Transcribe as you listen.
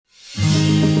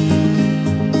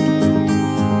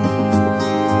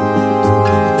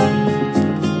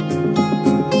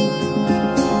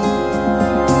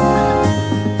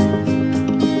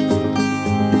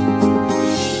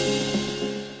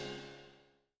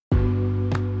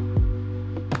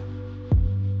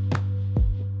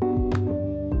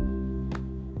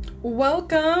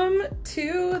Welcome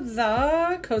to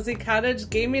the Cozy Cottage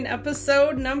Gaming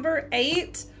episode number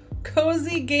 8,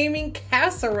 Cozy Gaming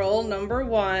Casserole number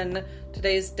 1.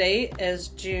 Today's date is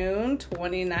June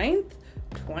 29th,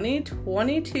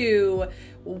 2022.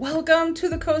 Welcome to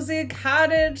the Cozy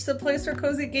Cottage, the place where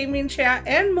cozy gaming chat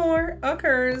and more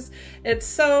occurs. It's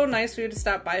so nice for you to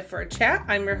stop by for a chat.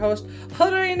 I'm your host,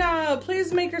 Harvestella.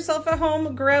 Please make yourself at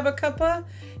home, grab a cuppa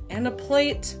and a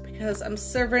plate because I'm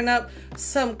serving up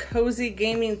some cozy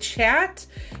gaming chat,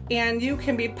 and you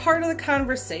can be part of the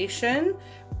conversation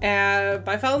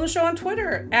by following the show on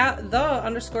Twitter at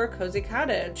 @the_Cozy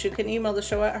Cottage. You can email the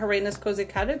show at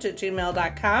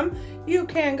harvestella@gmail.com. You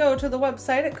can go to the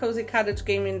website at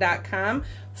cozycottagegaming.com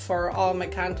for all my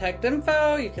contact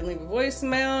info. You can leave a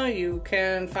voicemail. You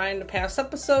can find a past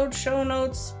episode, show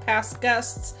notes, past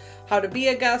guests, how to be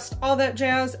a guest, all that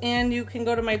jazz. And you can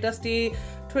go to my dusty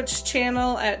Twitch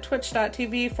channel at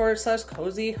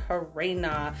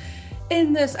twitch.tv/cozyharena.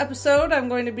 In this episode, I'm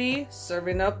going to be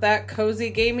serving up that cozy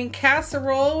gaming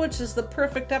casserole, which is the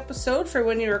perfect episode for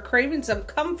when you're craving some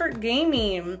comfort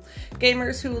gaming.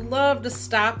 Gamers who love to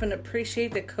stop and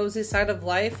appreciate the cozy side of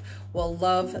life will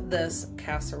love this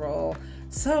casserole.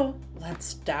 So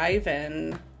let's dive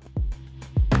in.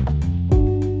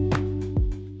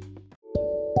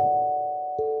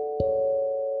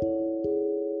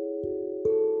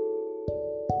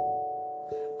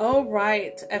 All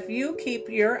right, if you keep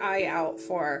your eye out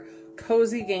for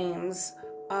cozy games,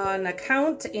 an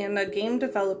account and a game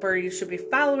developer you should be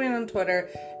following on Twitter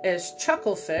is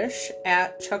Chucklefish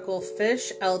at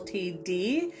Chucklefish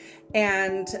Ltd,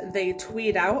 and they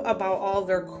tweet out about all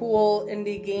their cool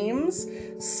indie games.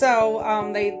 So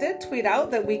they did tweet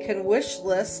out that we can wish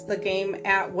list the game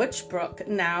at Witchbrook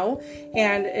now,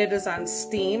 and it is on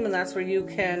Steam, and that's where you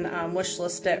can wish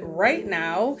list it right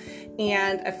now.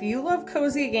 And if you love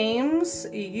cozy games,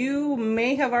 you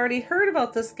may have already heard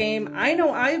about this game. I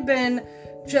know I've been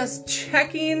just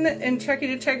checking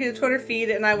the Twitter feed,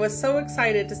 and I was so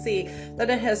excited to see that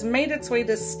it has made its way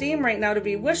to Steam right now to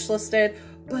be wishlisted,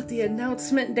 but the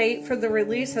announcement date for the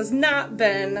release has not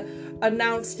been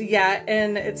announced yet.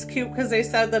 And it's cute because they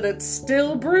said that it's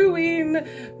still brewing,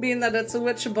 being that it's a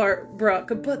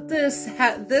Witchbrook. But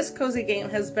this cozy game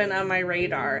has been on my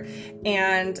radar.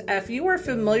 And if you are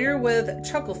familiar with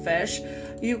Chucklefish,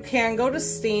 you can go to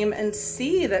Steam and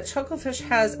see that Chucklefish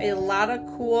has a lot of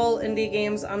cool indie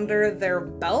games under their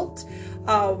belt.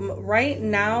 Right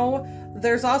now,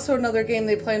 there's also another game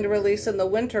they plan to release in the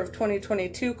winter of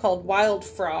 2022 called Wild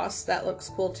Frost. That looks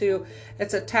cool too.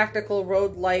 It's a tactical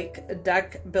roguelike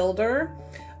deck builder.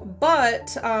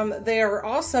 But they are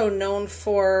also known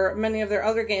for many of their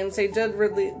other games. They did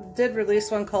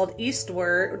release one called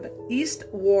Eastward,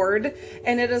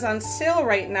 and it is on sale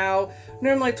right now.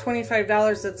 Normally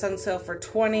 $25, it's on sale for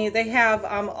 $20. They have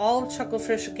all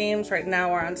Chucklefish games right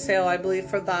now are on sale, I believe,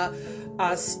 for the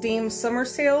Steam summer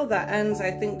sale that ends, I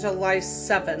think, July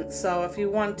 7th. So if you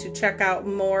want to check out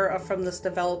more from this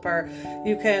developer,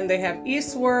 you can. They have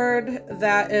Eastward,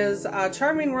 that is a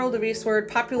charming world of Eastward,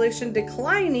 population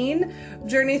declining,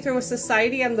 journey through a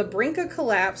society on the brink of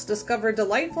collapse, discover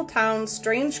delightful towns,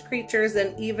 strange creatures,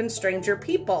 and even stranger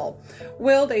people.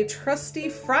 Wield a trusty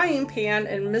frying pan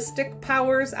and mystic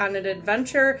powers on an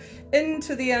adventure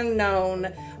into the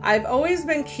unknown. I've always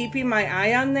been keeping my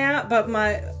eye on that, but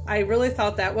I really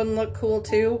thought that one looked cool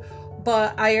too.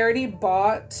 But I already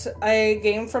bought a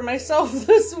game for myself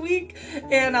this week,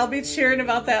 and I'll be cheering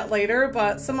about that later.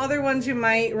 But some other ones you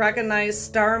might recognize: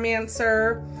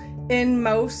 Starmancer,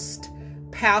 Inmost,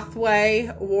 Pathway,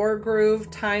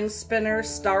 Wargroove, Time Spinner,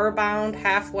 Starbound,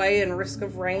 Halfway, and Risk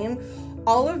of Rain.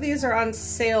 All of these are on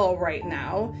sale right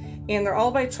now, and they're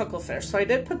all by Chucklefish. So I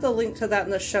did put the link to that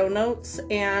in the show notes.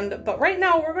 But right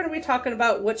now we're going to be talking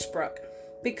about Witchbrook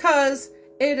because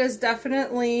it is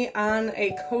definitely on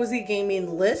a cozy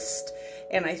gaming list,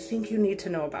 and I think you need to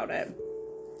know about it.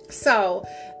 So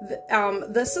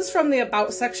this is from the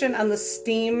About section on the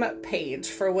Steam page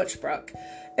for Witchbrook.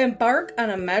 Embark on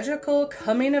a magical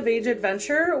coming-of-age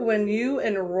adventure when you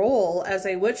enroll as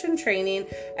a witch in training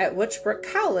at Witchbrook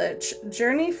College.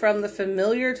 Journey from the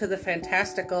familiar to the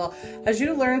fantastical as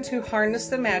you learn to harness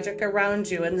the magic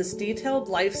around you in this detailed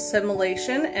life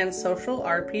simulation and social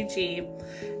RPG.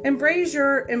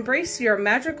 Embrace your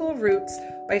magical roots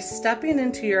by stepping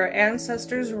into your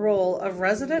ancestors' role of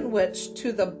resident witch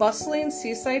to the bustling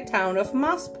seaside town of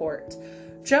Mossport.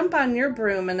 Jump on your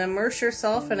broom and immerse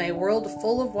yourself in a world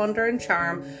full of wonder and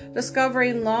charm,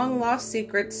 discovering long-lost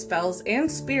secrets, spells,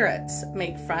 and spirits.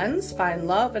 Make friends, find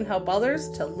love, and help others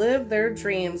to live their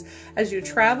dreams as you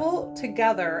travel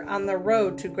together on the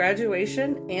road to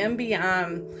graduation and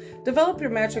beyond. Develop your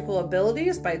magical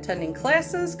abilities by attending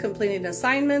classes, completing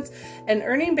assignments, and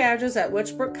earning badges at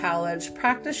Witchbrook College.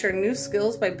 Practice your new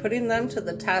skills by putting them to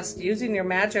the test using your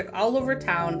magic all over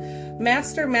town.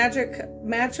 Master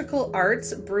magical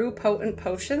arts, brew potent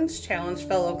potions, challenge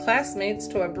fellow classmates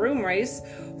to a broom race,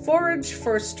 forage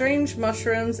for strange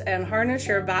mushrooms, and harness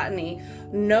your botany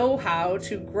know-how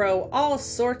to grow all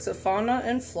sorts of fauna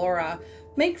and flora.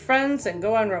 Make friends and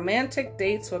go on romantic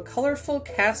dates with a colorful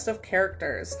cast of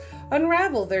characters.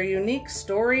 Unravel their unique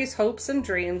stories, hopes, and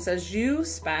dreams as you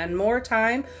spend more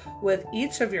time with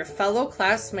each of your fellow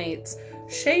classmates.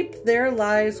 Shape their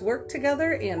lives, work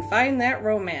together, and find that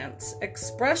romance.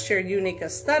 Express your unique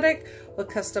aesthetic with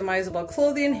customizable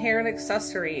clothing, hair, and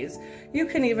accessories. You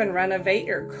can even renovate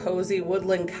your cozy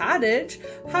woodland cottage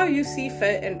how you see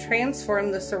fit and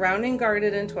transform the surrounding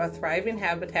garden into a thriving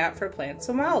habitat for plants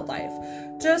and wildlife.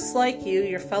 Just like you,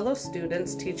 your fellow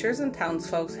students, teachers, and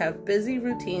townsfolk have busy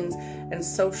routines and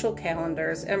social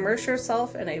calendars. Immerse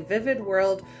yourself in a vivid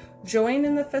world. Join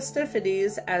in the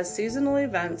festivities as seasonal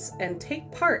events and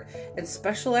take part in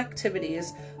special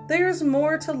activities. There's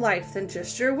more to life than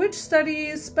just your witch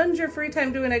studies. Spend your free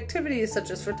time doing activities such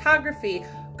as photography,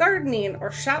 gardening, or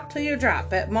shop till you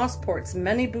drop at Mossport's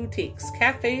many boutiques,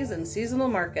 cafes, and seasonal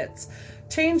markets.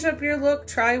 Change up your look,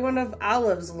 try one of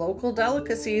Olive's local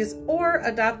delicacies, or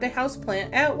adopt a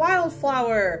houseplant at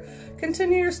Wildflower.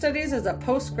 Continue your studies as a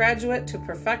postgraduate to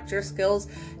perfect your skills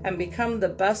and become the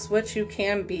best witch you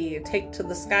can be. Take to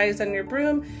the skies on your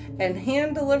broom and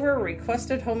hand deliver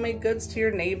requested homemade goods to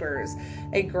your neighbors.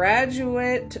 A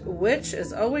graduate witch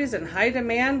is always in high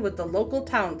demand with the local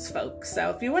townsfolk.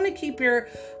 So if you want to keep your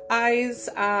eyes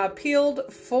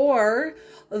peeled for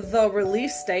the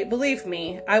release date, believe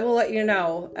me, I will let you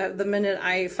know the minute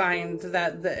I find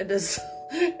that it is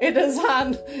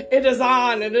on,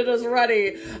 and it is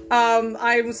ready.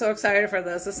 I'm so excited for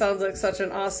this. It sounds like such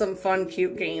an awesome, fun,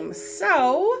 cute game.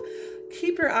 So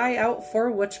keep your eye out for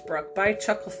Witchbrook by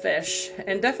Chucklefish,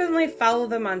 and definitely follow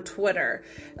them on Twitter.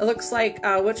 It looks like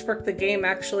Witchbrook the game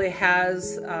actually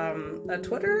has a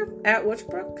Twitter at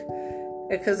Witchbrook,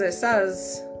 because it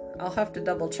says, I'll have to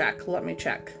double check. Let me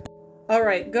check. All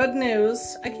right, good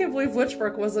news. I can't believe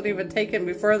Witchbrook wasn't even taken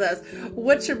before this.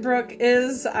 Witchbrook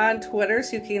is on Twitter,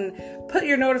 so you can put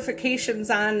your notifications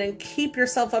on and keep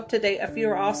yourself up to date if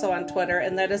you're also on Twitter,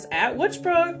 and that is at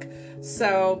Witchbrook.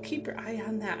 So keep your eye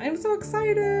on that. I'm so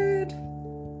excited.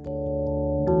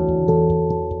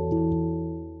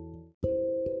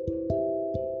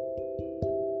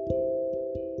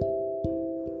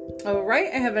 Alright,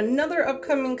 I have another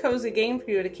upcoming cozy game for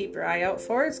you to keep your eye out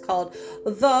for. It's called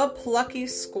The Plucky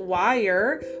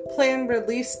Squire. Planned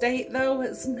release date, though,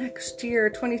 is next year,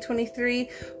 2023,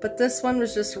 but this one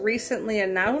was just recently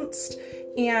announced.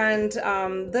 And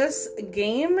this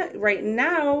game, right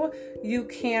now, you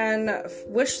can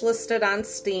wish list it on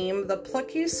Steam. The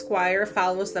Plucky Squire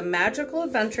follows the magical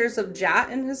adventures of Jot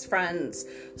and his friends,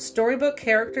 storybook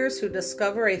characters who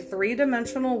discover a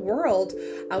three-dimensional world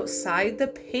outside the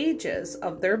pages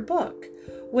of their book.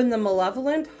 When the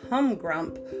malevolent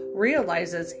Humgrump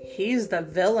realizes he's the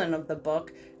villain of the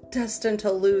book, destined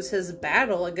to lose his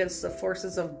battle against the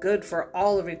forces of good for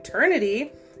all of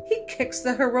eternity, he kicks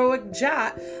the heroic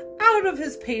Jot out of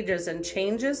his pages and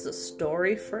changes the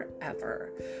story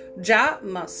forever. Jot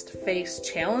must face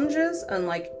challenges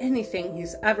unlike anything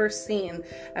he's ever seen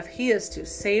if he is to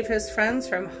save his friends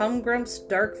from Humgrump's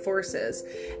dark forces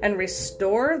and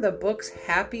restore the book's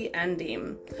happy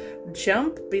ending.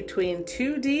 Jump between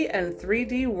 2D and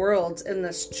 3D worlds in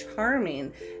this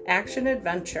charming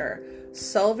action-adventure,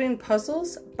 solving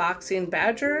puzzles, boxing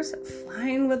badgers,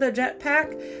 flying with a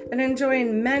jetpack, and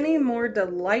enjoying many more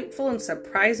delightful and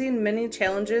surprising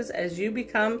mini-challenges as you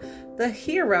become the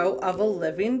hero of a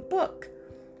living book.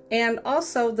 And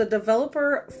also, the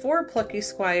developer for Plucky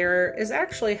Squire is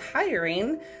actually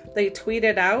hiring. They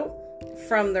tweeted out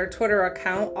from their Twitter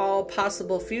account all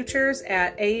possible futures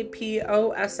at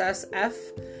APOSSF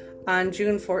on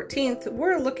June 14th.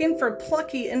 We're looking for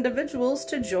plucky individuals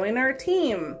to join our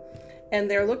team. And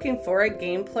they're looking for a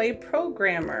gameplay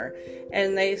programmer,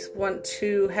 and they want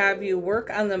to have you work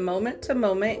on the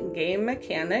moment-to-moment game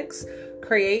mechanics,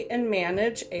 create and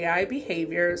manage AI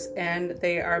behaviors, and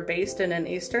they are based in an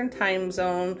Eastern time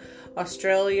zone,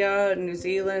 Australia, New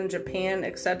Zealand, Japan,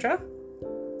 etc.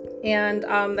 And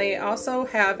they also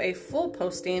have a full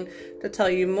posting to tell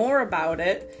you more about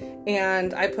it.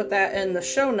 And I put that in the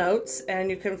show notes, and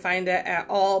you can find it at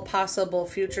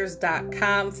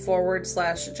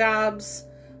allpossiblefutures.com/jobs/.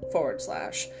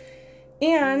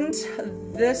 And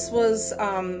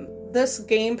this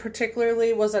game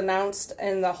particularly was announced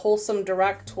in the Wholesome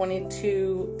Direct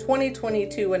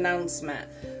 2022 announcement.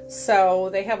 So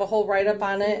they have a whole write-up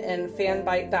on it in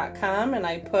fanbyte.com, and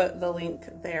I put the link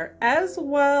there as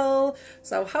well.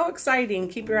 So how exciting.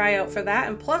 Keep your eye out for that,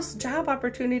 and plus job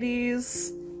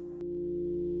opportunities.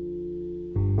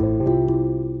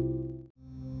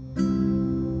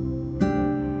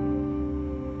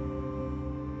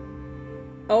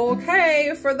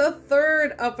 Okay, for the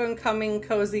third up-and-coming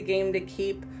cozy game to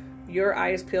keep your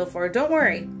eyes peeled for. Don't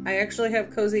worry, I actually have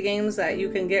cozy games that you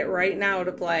can get right now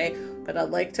to play, but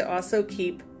I'd like to also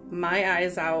keep my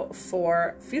eyes out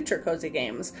for future cozy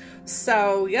games.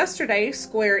 So yesterday,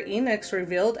 Square Enix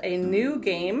revealed a new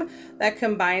game that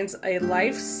combines a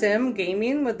life sim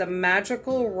gaming with the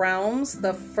magical realms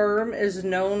the firm is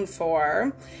known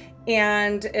for.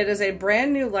 And it is a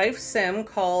brand new life sim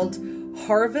called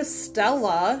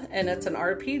Harvestella, and it's an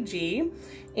RPG.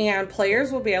 And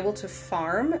players will be able to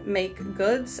farm, make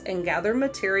goods, and gather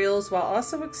materials while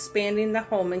also expanding the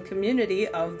home and community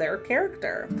of their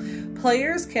character.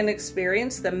 Players can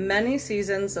experience the many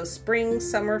seasons of spring,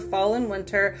 summer, fall, and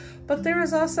winter, but there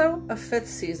is also a fifth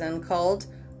season called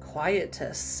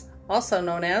Quietus, also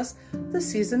known as the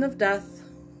Season of Death.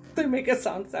 They make it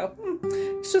sound so.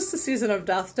 It's just the season of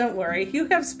death, don't worry. You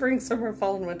have spring, summer,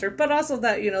 fall, and winter, but also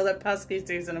that, that pesky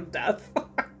season of death.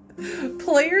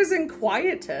 Players in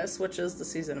Quietus, which is the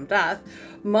season of death,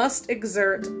 must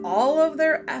exert all of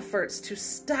their efforts to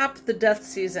stop the death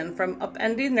season from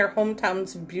upending their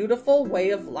hometown's beautiful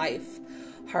way of life.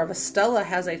 Harvestella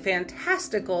has a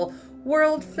fantastical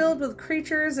world filled with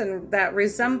creatures that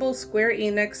resemble Square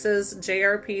Enix's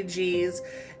JRPGs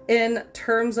in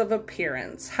terms of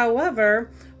appearance.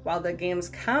 However, while the game's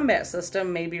combat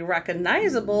system may be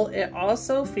recognizable, it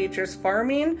also features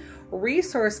farming,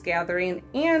 resource gathering,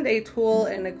 and a tool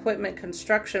and equipment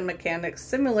construction mechanics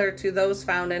similar to those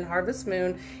found in Harvest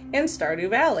Moon and Stardew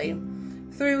Valley.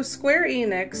 Through Square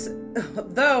Enix,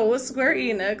 though Square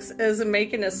Enix is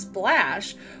making a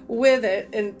splash with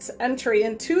its entry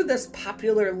into this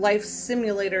popular life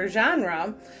simulator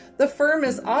genre, the firm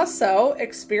is also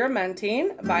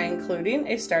experimenting by including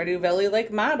a Stardew Valley-like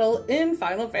model in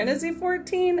Final Fantasy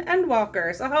XIV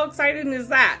Endwalker. So how exciting is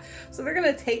that? So they're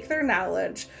going to take their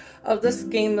knowledge of this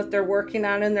game that they're working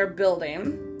on and they're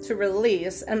building to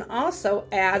release, and also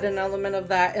add an element of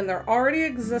that in their already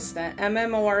existent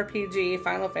MMORPG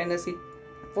Final Fantasy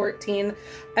XIV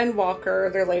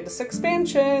Endwalker, their latest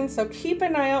expansion. So keep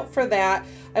an eye out for that.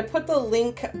 I put the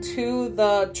link to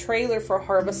the trailer for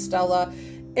Harvestella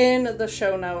in the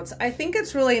show notes. I think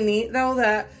it's really neat though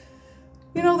that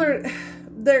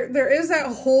there is that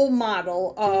whole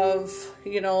model of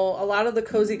a lot of the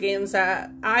cozy games that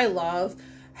I love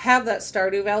have that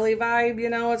Stardew Valley vibe.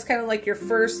 It's kind of like your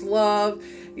first love.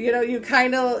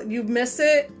 You miss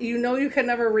it. You can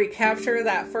never recapture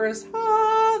that first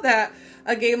that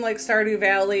a game like Stardew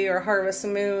Valley or Harvest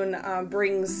Moon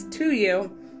brings to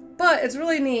you. But it's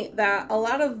really neat that a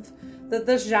lot of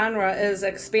this genre is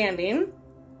expanding,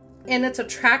 and it's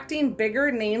attracting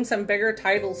bigger names and bigger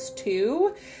titles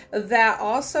too that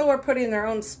also are putting their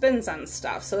own spins on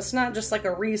stuff. So it's not just like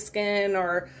a reskin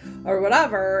or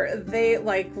whatever. They,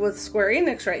 like with Square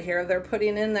Enix right here, they're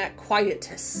putting in that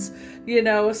quietus,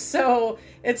 so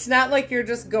it's not like you're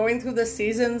just going through the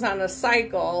seasons on a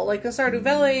cycle. Like in Stardew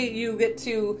Valley, you get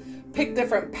to pick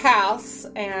different paths,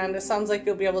 and it sounds like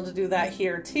you'll be able to do that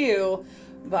here too.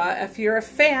 But if you're a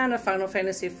fan of Final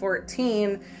Fantasy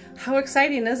XIV, how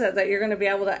exciting is it that you're going to be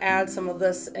able to add some of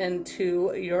this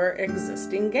into your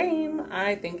existing game?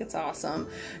 I think it's awesome.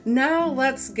 Now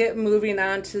let's get moving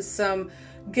on to some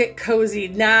Get Cozy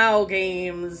Now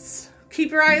games.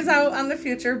 Keep your eyes out on the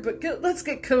future, but let's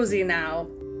get cozy now.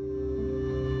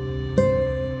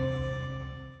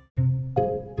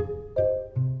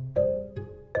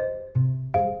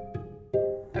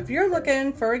 If you're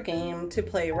looking for a game to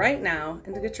play right now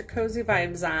and to get your cozy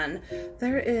vibes on,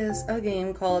 there is a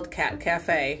game called Cat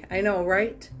Cafe. I know,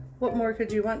 right? What more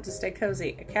could you want to stay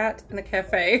cozy? A cat and a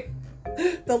cafe.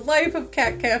 The life of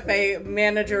Cat Cafe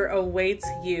manager awaits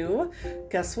you.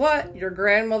 Guess what? Your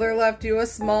grandmother left you a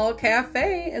small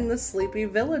cafe in the sleepy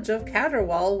village of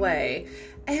Casserole Way.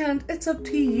 And it's up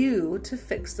to you to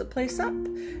fix the place up,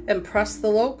 impress the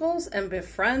locals, and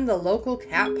befriend the local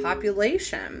cat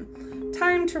population.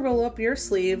 Time to roll up your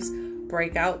sleeves,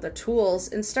 break out the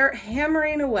tools and start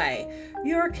hammering away.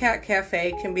 Your cat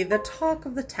cafe can be the talk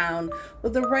of the town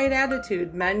with the right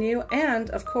attitude, menu, and,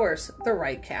 of course, the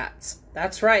right cats.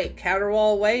 That's right,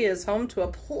 Casserole Way is home to a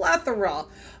plethora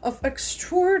of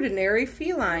extraordinary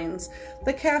felines.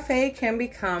 The cafe can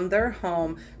become their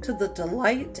home to the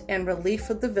delight and relief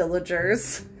of the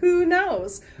villagers. Who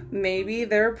knows? Maybe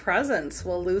their presence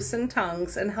will loosen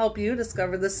tongues and help you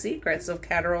discover the secrets of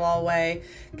Casserole Way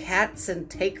cats and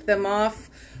take them off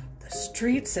the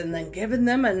streets and then giving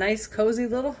them a nice cozy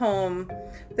little home.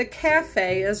 The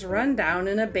cafe is run down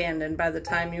and abandoned by the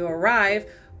time you arrive,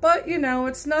 but you know,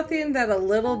 it's nothing that a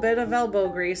little bit of elbow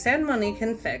grease and money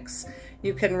can fix.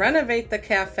 You can renovate the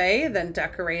cafe, then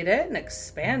decorate it and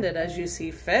expand it as you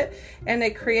see fit,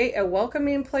 and create a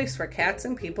welcoming place for cats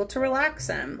and people to relax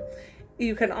in.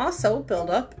 You can also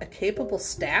build up a capable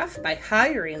staff by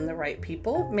hiring the right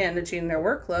people, managing their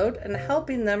workload, and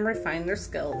helping them refine their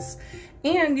skills.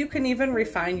 And you can even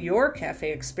refine your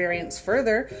cafe experience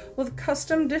further with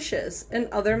custom dishes and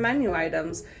other menu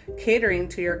items, catering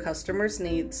to your customers'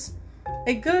 needs.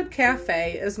 A good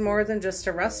cafe is more than just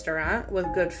a restaurant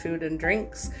with good food and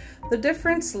drinks. The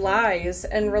difference lies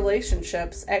in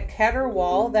relationships. At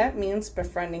Casserole, that means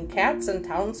befriending cats and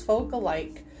townsfolk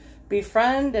alike.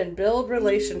 Befriend and build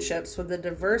relationships with a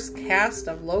diverse cast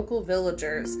of local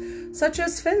villagers, such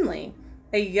as Finley,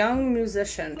 a young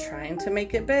musician trying to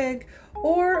make it big,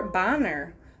 or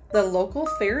Bonner, the local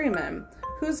ferryman,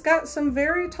 who's got some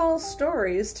very tall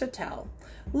stories to tell.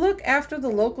 Look after the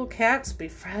local cats,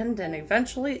 befriend, and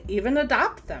eventually even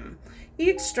adopt them.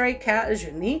 Each stray cat is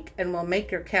unique and will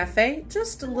make your cafe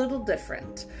just a little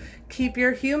different. Keep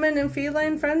your human and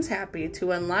feline friends happy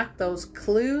to unlock those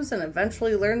clues and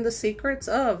eventually learn the secrets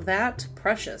of that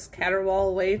precious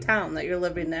Casserole Way town that you're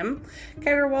living in.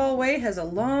 Casserole Way has a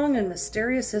long and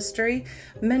mysterious history,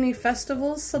 many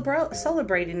festivals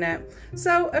celebrating it.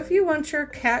 So if you want your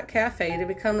cat cafe to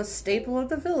become a staple of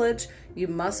the village, you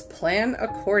must plan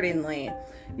accordingly.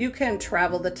 You can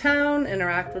travel the town,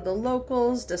 interact with the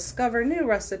locals, discover new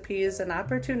recipes and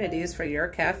opportunities for your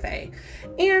cafe.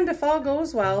 And if all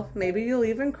goes well, maybe you'll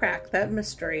even crack that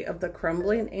mystery of the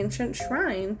crumbling ancient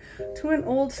shrine to an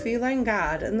old feline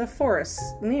god in the forest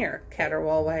near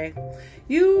Casserole Way.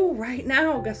 Right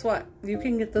now, guess what? You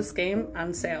can get this game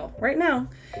on sale right now.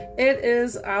 It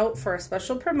is out for a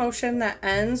special promotion that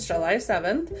ends July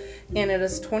 7th, and it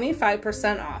is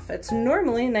 25% off. It's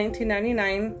normally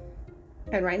 $19.99.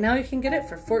 And right now you can get it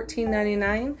for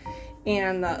 $14.99,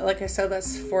 and like I said,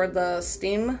 that's for the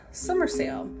Steam Summer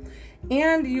Sale.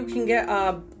 And you can get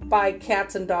Buy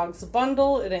Cats and Dogs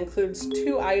bundle. It includes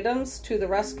 2 items, To the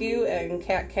Rescue and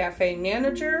Cat Cafe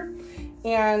Manager.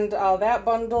 And that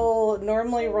bundle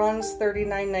normally runs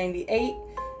 $39.98,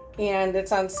 and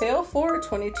it's on sale for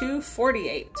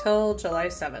 $22.48 till July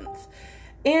 7th.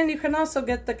 And you can also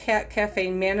get the Cat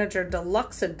Cafe Manager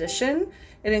Deluxe Edition.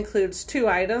 It includes 2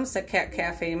 items, the Cat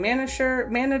Cafe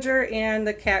Manager and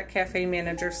the Cat Cafe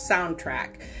Manager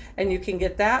Soundtrack. And you can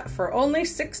get that for only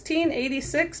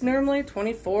 $16.86, normally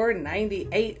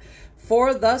 $24.98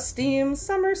 for the Steam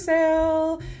Summer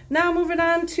Sale. Now moving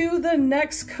on to the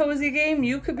next cozy game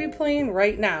you could be playing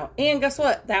right now. And guess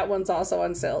what? That one's also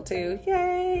on sale too.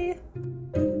 Yay!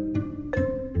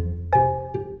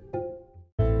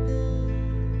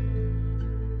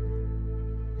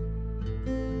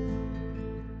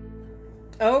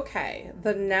 Okay,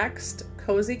 the next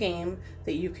cozy game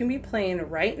that you can be playing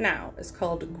right now is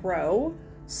called Grow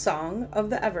Song of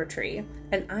the Evertree,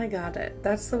 and I got it.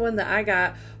 That's the one that I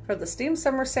got for the Steam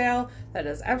Summer Sale. That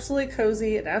is absolutely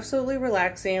cozy and absolutely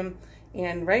relaxing,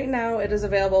 and right now it is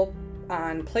available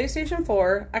on PlayStation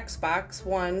 4, Xbox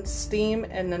One, Steam,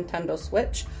 and Nintendo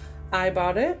Switch. I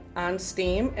bought it on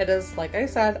Steam. It is, like I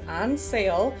said, on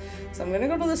sale. So I'm going to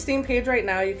go to the Steam page right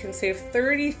now. You can save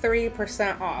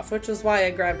 33% off, which is why I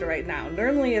grabbed it right now.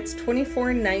 Normally it's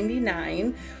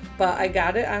 $24.99, but I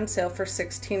got it on sale for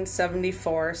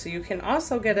 $16.74. So you can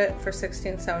also get it for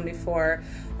 $16.74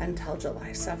 until July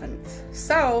 7th.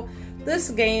 So this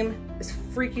game is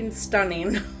freaking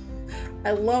stunning.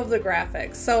 I love the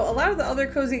graphics. So a lot of the other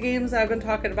cozy games I've been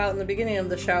talking about in the beginning of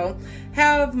the show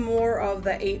have more of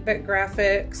the 8-bit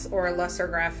graphics or lesser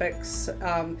graphics.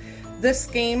 This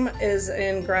game is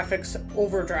in graphics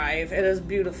overdrive. It is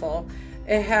beautiful.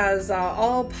 It has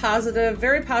all positive,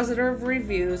 very positive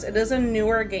reviews. It is a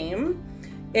newer game.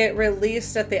 It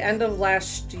released at the end of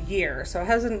last year, so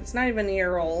it's not even a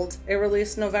year old. It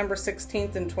released November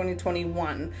 16th in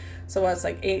 2021, so it's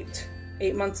like eight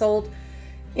months old.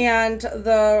 And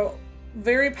the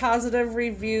very positive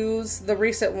reviews, the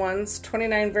recent ones,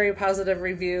 29 very positive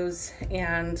reviews.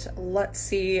 And let's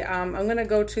see, I'm going to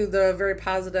go to the very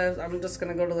positive. I'm just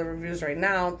going to go to the reviews right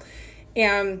now.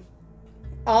 And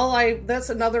that's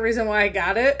another reason why I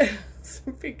got it,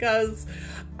 because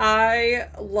I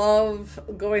love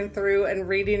going through and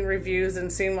reading reviews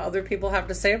and seeing what other people have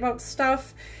to say about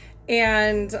stuff.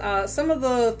 And some of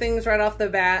the things right off the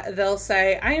bat, they'll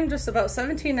say, I am just about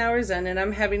 17 hours in and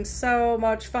I'm having so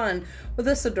much fun with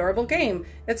this adorable game.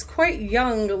 It's quite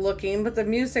young looking, but the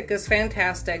music is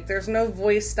fantastic. There's no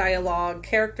voice dialogue.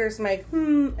 Characters make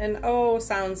and oh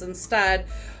sounds instead.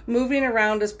 Moving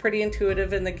around is pretty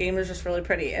intuitive and the game is just really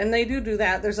pretty. And they do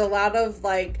that. There's a lot of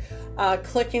like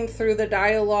clicking through the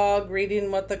dialogue,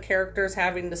 reading what the character's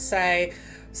having to say.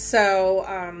 So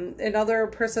another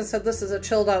person said this is a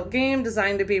chilled out game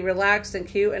designed to be relaxed and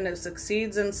cute, and it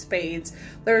succeeds in spades.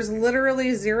 There's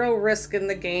literally zero risk in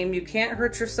the game. You can't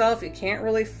hurt yourself. You can't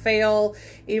really fail.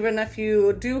 Even if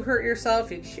you do hurt yourself,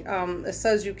 it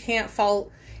says you can't fall.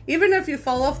 Even if you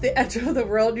fall off the edge of the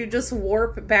world, you just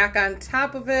warp back on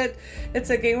top of it.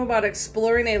 It's a game about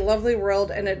exploring a lovely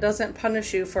world, and it doesn't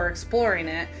punish you for exploring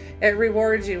it. It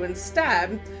rewards you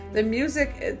instead. The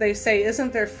music, they say,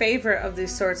 isn't their favorite of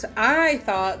these sorts. I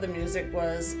thought the music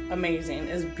was amazing.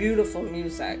 It's beautiful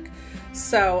music.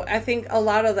 So I think a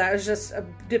lot of that is just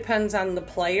depends on the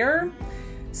player.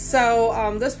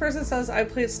 So this person says, I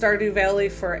played Stardew Valley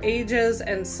for ages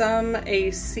and some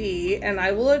AC, and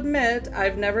I will admit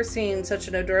I've never seen such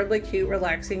an adorably cute,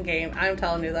 relaxing game. I'm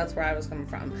telling you, that's where I was coming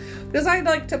from. Because I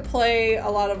like to play a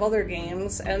lot of other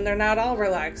games, and they're not all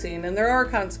relaxing, and there are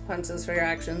consequences for your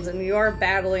actions, and you are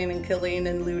battling and killing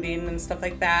and looting and stuff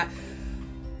like that.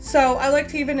 So I like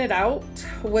to even it out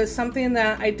with something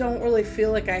that I don't really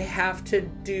feel like I have to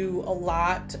do a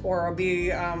lot, or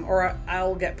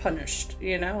I'll get punished.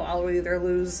 You know, I'll either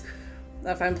lose,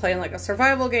 if I'm playing like a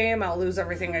survival game, I'll lose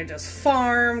everything I just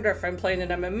farmed, or if I'm playing an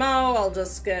MMO, I'll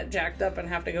just get jacked up and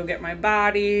have to go get my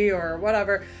body or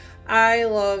whatever.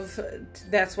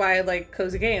 That's why I like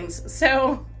cozy games.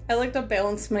 So I like to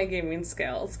balance my gaming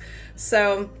skills.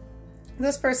 So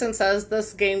this person says,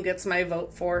 this game gets my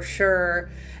vote for sure.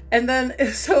 And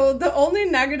then, so the only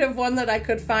negative one that I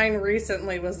could find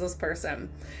recently was this person.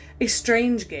 A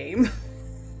strange game.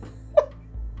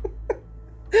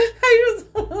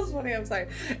 That's funny, I'm sorry.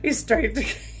 A strange game.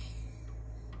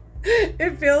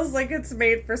 It feels like it's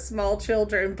made for small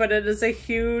children, but it is a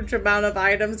huge amount of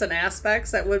items and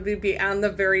aspects that would be beyond the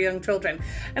very young children.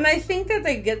 And I think that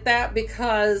they get that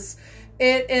because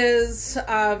it is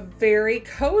very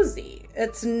cozy.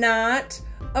 It's not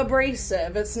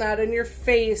abrasive. It's not in your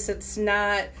face. It's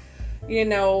not,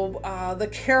 the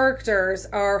characters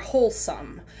are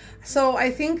wholesome. So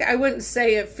I think I wouldn't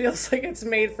say it feels like it's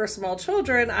made for small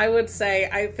children. I would say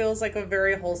it feels like a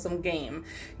very wholesome game.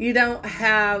 You don't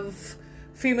have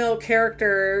female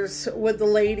characters with the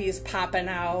ladies popping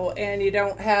out, and you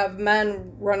don't have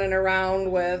men running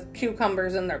around with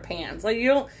cucumbers in their pants. Like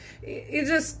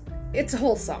it's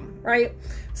wholesome, right?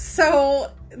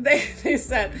 So they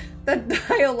said the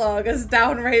dialogue is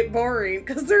downright boring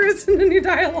because there isn't any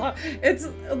dialogue.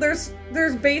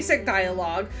 There's basic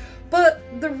dialogue, but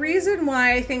the reason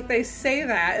why I think they say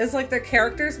that is like their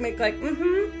characters make like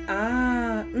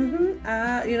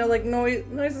like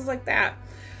noises like that.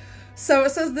 So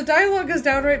it says the dialogue is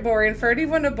downright boring for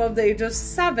anyone above the age of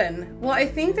 7. Well, I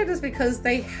think that is because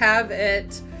they have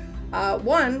it.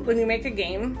 One, when you make a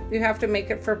game, you have to make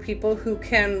it for people who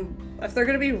can, if they're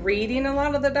going to be reading a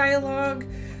lot of the dialogue,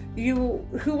 who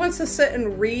wants to sit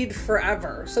and read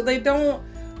forever? So they don't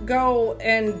go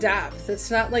in depth.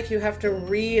 It's not like you have to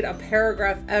read a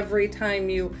paragraph every time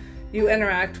you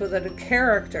interact with a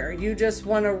character. You just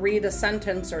want to read a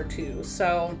sentence or two.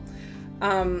 So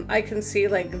I can see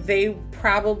like they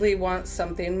probably want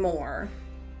something more.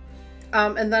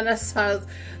 And then it says,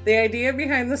 the idea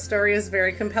behind the story is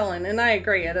very compelling. And I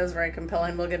agree, it is very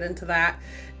compelling. We'll get into that.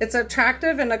 It's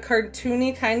attractive in a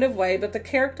cartoony kind of way, but the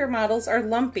character models are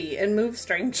lumpy and move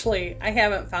strangely. I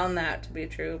haven't found that to be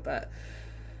true, but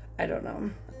I don't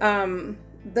know.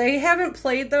 They haven't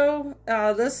played, though.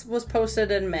 This was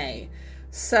posted in May.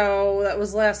 So that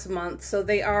was last month. So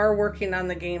they are working on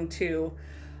the game, too.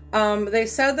 They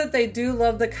said that they do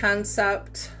love the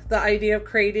concept, the idea of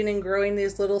creating and growing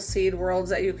these little seed worlds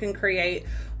that you can create,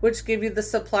 which give you the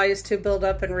supplies to build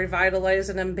up and revitalize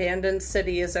an abandoned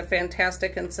city, is a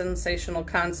fantastic and sensational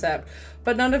concept.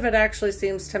 But none of it actually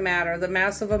seems to matter. The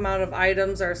massive amount of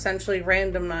items are essentially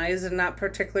randomized and not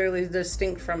particularly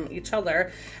distinct from each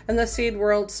other, and the seed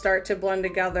worlds start to blend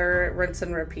together, rinse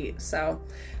and repeat. So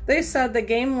they said the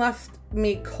game left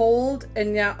me cold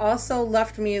and yet also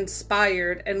left me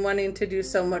inspired and wanting to do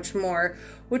so much more,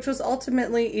 which was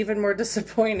ultimately even more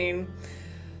disappointing.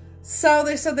 So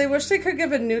they said they wish they could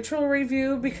give a neutral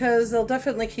review because they'll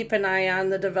definitely keep an eye on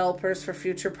the developers for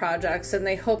future projects, and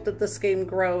they hope that this game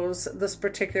grows this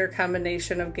particular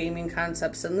combination of gaming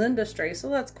concepts in the industry. So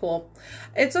that's cool.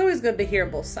 It's always good to hear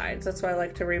both sides. That's why I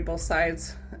like to read both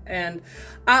sides. And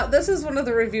this is one of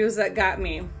the reviews that got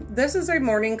me. This is a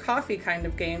morning coffee kind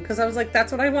of game because I was like,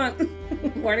 that's what I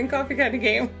want. Morning coffee kind of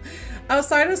game.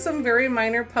 Outside of some very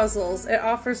minor puzzles, it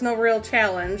offers no real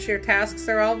challenge. Your tasks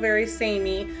are all very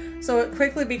samey, so it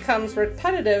quickly becomes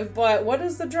repetitive. But what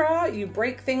is the draw? You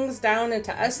break things down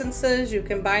into essences. You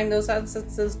combine those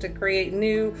essences to create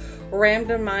new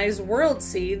randomized world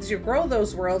seeds. You grow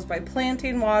those worlds by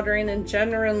planting, watering, and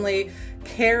generally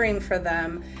caring for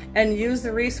them, and use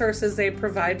the resources they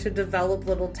provide to develop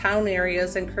little town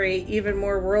areas and create even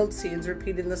more world seeds,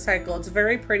 repeating the cycle. It's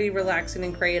very pretty, relaxing,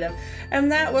 and creative.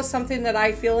 And that was something that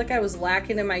I feel like I was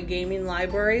lacking in my gaming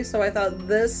library, so I thought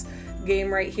this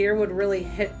game right here would really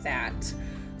hit that.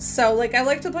 So, like, I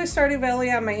like to play Stardew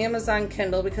Valley on my Amazon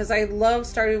Kindle because I love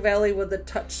Stardew Valley with the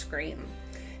touch screen.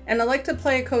 And I like to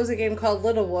play a cozy game called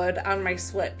Littlewood on my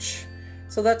Switch.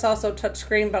 So that's also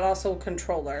touchscreen, but also a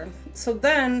controller. So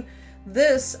then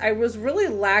this, I was really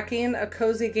lacking a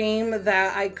cozy game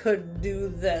that I could do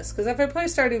this. Because if I play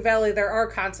Stardew Valley, there are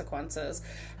consequences.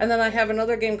 And then I have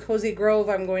another game, Cozy Grove,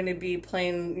 I'm going to be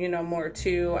playing, you know, more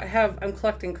too. I'm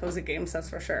collecting cozy games, that's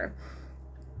for sure.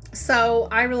 So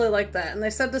I really like that. And they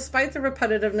said despite the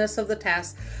repetitiveness of the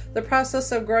task, the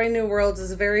process of growing new worlds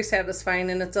is very satisfying,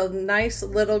 and it's a nice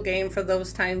little game for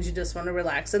those times you just want to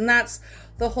relax. And that's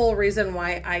the whole reason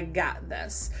why I got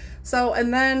this. So,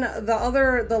 and then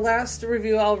the last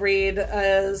review I'll read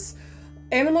is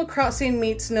Animal Crossing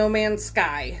meets No Man's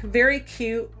Sky. Very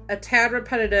cute, a tad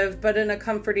repetitive, but in a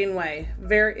comforting way.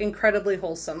 Very incredibly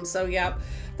wholesome. So, yep,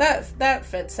 that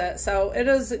fits it. So it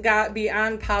has got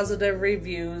beyond positive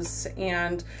reviews,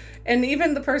 and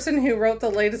even the person who wrote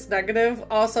the latest negative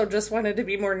also just wanted to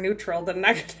be more neutral than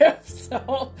negative.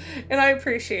 So, and I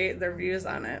appreciate their views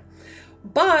on it.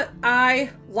 But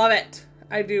I love it.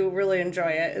 I do really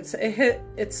enjoy it.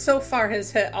 It's so far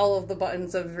has hit all of the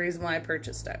buttons of the reason why I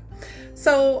purchased it.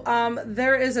 So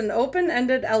there is an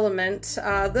open-ended element.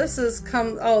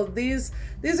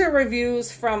 These are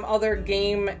reviews from other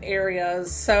game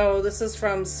areas. So this is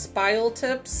from Spile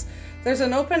Tips. There's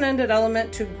an open-ended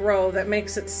element to Grow that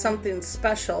makes it something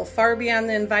special, far beyond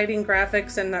the inviting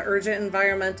graphics and the urgent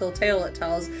environmental tale it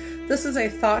tells. This is a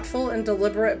thoughtful and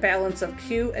deliberate balance of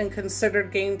cute and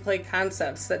considered gameplay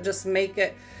concepts that just make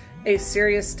it a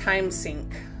serious time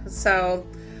sink. So,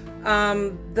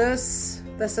 this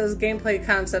is gameplay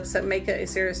concepts that make it a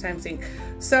serious time sink.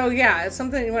 So yeah, it's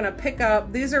something you want to pick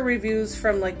up. These are reviews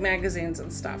from like magazines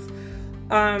and stuff.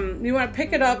 You want to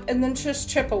pick it up and then just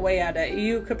chip away at it.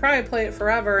 You could probably play it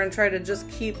forever and try to just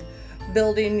keep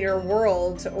building your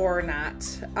world or not.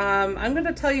 I'm going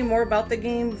to tell you more about the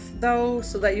game though,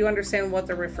 so that you understand what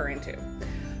they're referring to.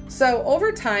 So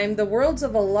over time, the worlds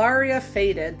of Alaria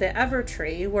faded, the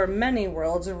Evertree, where many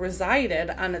worlds resided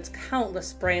on its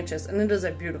countless branches, and it is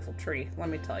a beautiful tree, let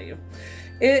me tell you.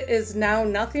 It is now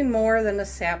nothing more than a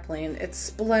sapling, its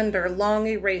splendor long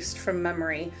erased from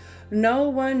memory. No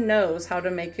one knows how to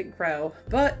make it grow,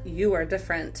 but you are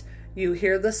different. You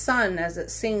hear the sun as it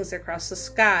sings across the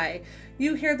sky.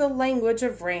 You hear the language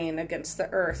of rain against the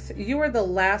earth. You are the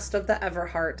last of the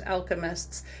Everheart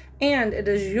alchemists, and it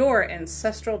is your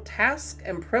ancestral task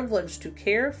and privilege to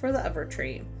care for the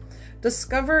Evertree.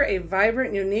 Discover a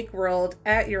vibrant, unique world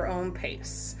at your own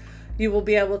pace. You will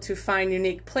be able to find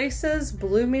unique places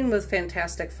blooming with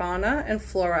fantastic fauna and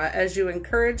flora as you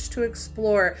encourage to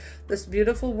explore this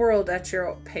beautiful world at your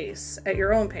own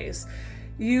pace.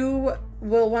 You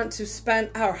will want to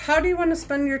spend, or how do you want to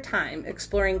spend your time?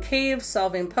 Exploring caves,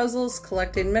 solving puzzles,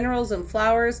 collecting minerals and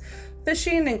flowers,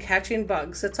 fishing and catching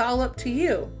bugs. It's all up to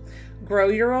you. Grow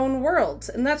your own worlds.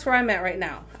 And that's where I'm at right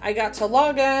now. I got to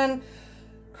log in,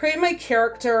 create my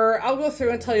character. I'll go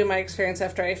through and tell you my experience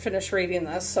after I finish reading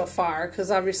this so far,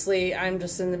 because obviously I'm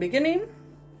just in the beginning.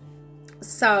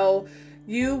 So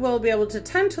you will be able to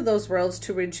tend to those worlds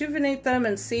to rejuvenate them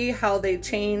and see how they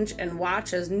change and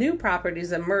watch as new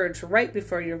properties emerge right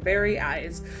before your very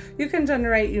eyes. You can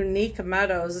generate unique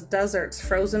meadows, deserts,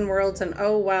 frozen worlds, and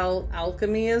oh well,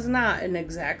 alchemy is not an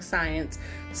exact science.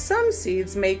 Some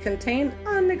seeds may contain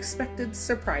unexpected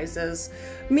surprises.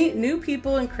 Meet new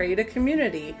people and create a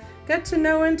community. Get to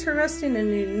know interesting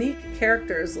and unique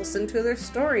characters, listen to their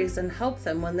stories, and help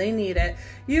them when they need it.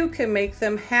 You can make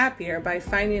them happier by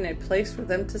finding a place for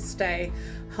them to stay.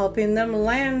 helping them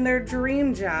land their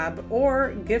dream job,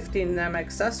 or gifting them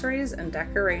accessories and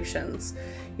decorations.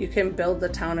 You can build the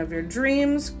town of your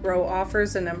dreams. Grow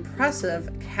offers an impressive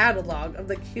catalog of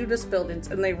the cutest buildings,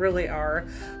 and they really are.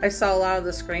 I saw a lot of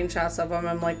the screenshots of them.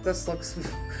 I'm like, this looks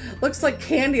like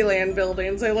Candyland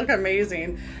buildings. They look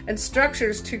amazing. And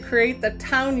structures to create the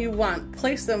town you want.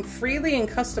 Place them freely and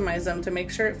customize them to make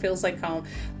sure it feels like home.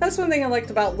 That's one thing I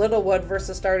liked about Littlewood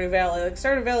versus Stardew Valley. Like,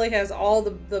 Stardew Valley has all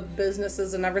the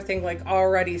businesses and everything like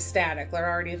already static. They're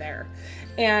already there.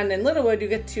 And in Littlewood, you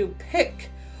get to pick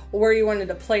where you wanted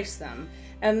to place them.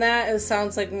 And that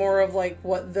sounds like more of like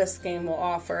what this game will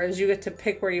offer, is you get to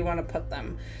pick where you want to put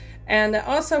them. And it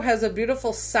also has a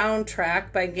beautiful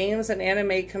soundtrack by games and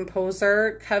anime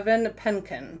composer Kevin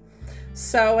Penkin.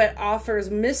 So it offers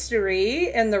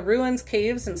mystery in the ruins,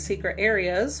 caves, and secret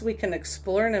areas. We can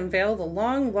explore and unveil the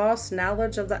long-lost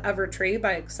knowledge of the Evertree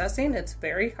by accessing its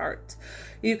very heart.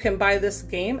 You can buy this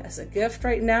game as a gift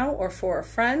right now or for a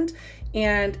friend,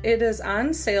 and it is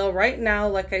on sale right now,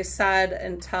 like I said,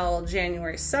 until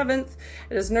January 7th.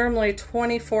 It is normally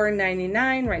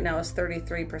 $24.99. Right now it's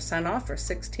 33% off for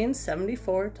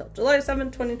 $16.74 till July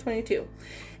 7th, 2022.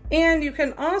 And you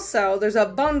can also, there's a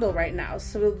bundle right now.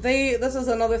 So this is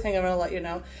another thing I'm going to let you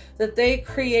know, that they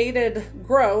created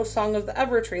Grow, Song of the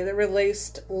Evertree, that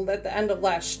released at the end of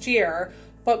last year.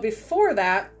 But before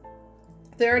that,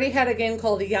 they already had a game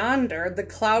called Yonder, the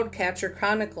Cloudcatcher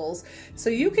Chronicles. So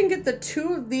you can get the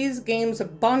two of these games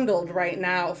bundled right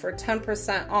now for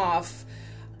 10% off.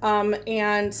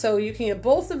 And so you can get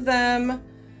both of them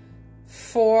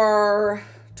for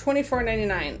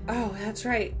 $24.99. Oh, that's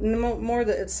right. More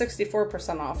than it's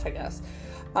 64% off, I guess.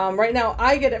 Right now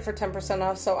I get it for 10%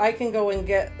 off, so I can go and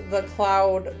get the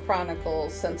Cloud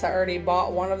Chronicles since I already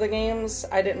bought one of the games.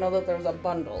 I didn't know that there was a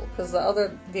bundle because the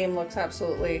other game looks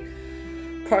absolutely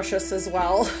precious as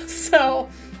well. So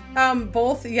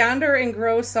both Yonder and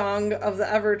Grow Song of the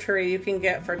Evertree you can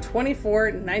get for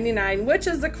 $24.99, which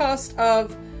is the cost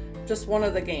of just one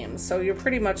of the games. So you're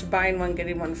pretty much buying one,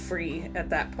 getting one free at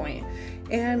that point.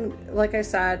 And like I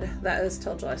said, that is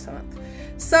till July 7th.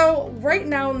 So right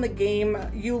now in the game,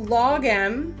 you log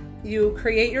in, you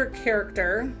create your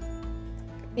character,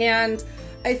 and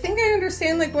I think I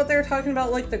understand like what they're talking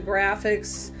about, like the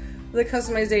graphics, the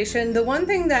customization. The one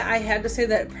thing that I had to say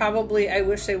that probably I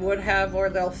wish they would have, or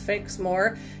they'll fix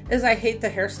more, is I hate the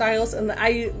hairstyles. And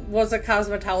I was a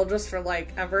cosmetologist for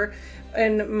like ever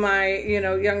in my,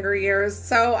 younger years.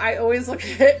 So I always look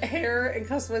at hair and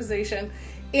customization.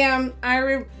 And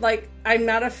I'm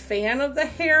not a fan of the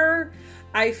hair.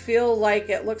 I feel like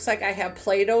it looks like I have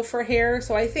Play-Doh for hair.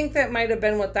 So I think that might have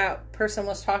been what that person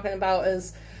was talking about,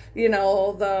 is, it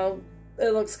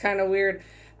looks kind of weird.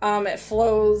 It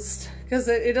flows, because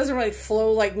it doesn't really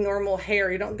flow like normal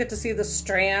hair. You don't get to see the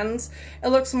strands. It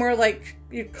looks more like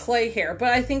your clay hair, but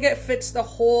I think it fits the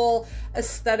whole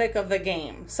aesthetic of the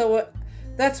game. So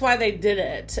that's why they did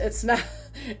it.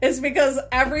 It's because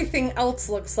everything else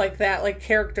looks like that, like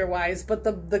character-wise, but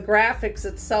the graphics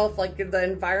itself, like the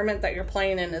environment that you're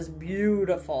playing in, is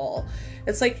beautiful.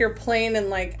 It's like you're playing in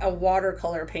like a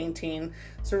watercolor painting.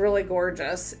 It's really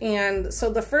gorgeous. And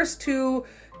so the first two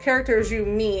characters you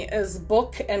meet is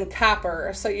Book and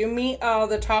Copper. So you meet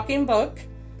the talking book.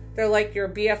 They're like your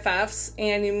BFFs,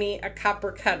 and you meet a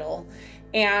copper kettle.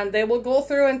 And they will go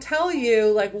through and tell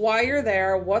you like why you're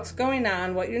there, what's going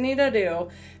on, what you need to do.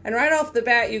 And right off the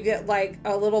bat, you get like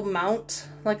a little mount,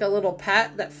 like a little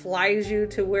pet that flies you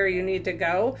to where you need to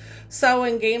go. So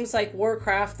in games like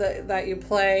Warcraft that you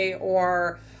play,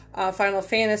 or Final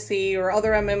Fantasy, or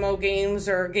other MMO games,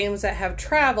 or games that have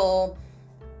travel,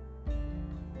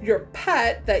 your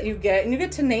pet that you get, and you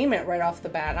get to name it right off the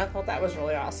bat. I thought that was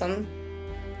really awesome.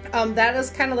 That is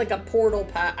kind of like a portal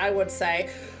pet, I would say,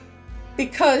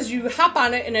 because you hop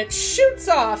on it and it shoots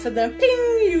off, and then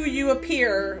ping, you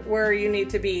appear where you need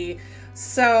to be.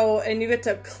 So, and you get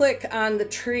to click on the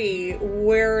tree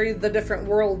where the different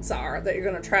worlds are that you're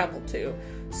going to travel to.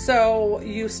 So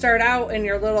you start out in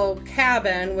your little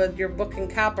cabin with your Book and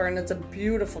Copper, and it's a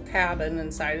beautiful cabin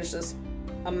inside. It's just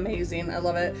amazing. I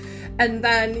love it. And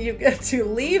then you get to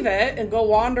leave it and go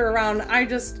wander around. I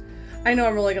know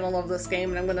I'm really going to love this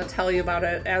game, and I'm going to tell you about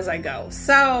it as I go.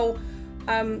 So,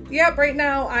 right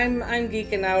now I'm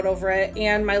geeking out over it,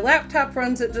 and my laptop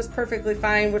runs it just perfectly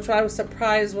fine, which I was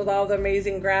surprised with all the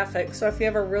amazing graphics. So if you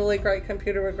have a really great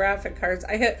computer with graphic cards,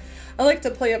 I like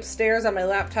to play upstairs on my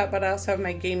laptop, but I also have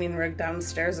my gaming rig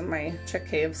downstairs in my chick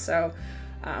cave. So,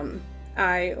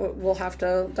 I will have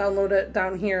to download it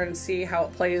down here and see how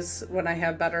it plays when I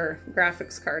have better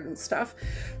graphics card and stuff.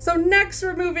 So next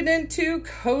we're moving into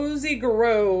Cozy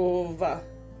Grove.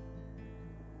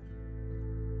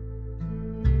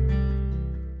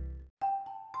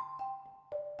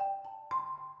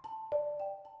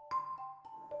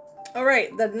 All right,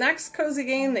 the next cozy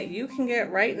game that you can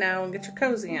get right now and get your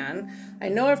cozy on. I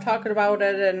know I've talked about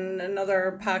it in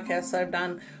another podcast I've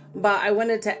done, but I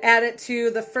wanted to add it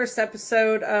to the first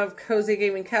episode of Cozy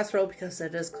Gaming Casserole because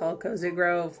it is called Cozy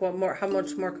Grove. How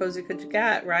much more cozy could you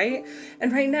get, right?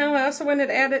 And right now I also wanted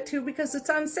to add it too because it's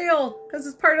on sale, because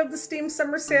it's part of the Steam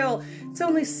Summer Sale. It's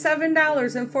only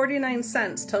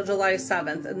 $7.49 till July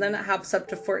 7th, and then it hops up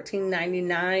to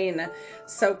 $14.99.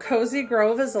 So Cozy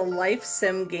Grove is a life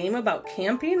sim game about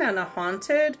camping on a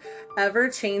haunted,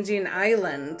 ever-changing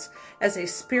island. As a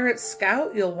spirit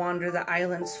scout, you'll wander the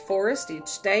island's forest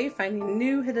each day, finding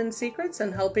new hidden secrets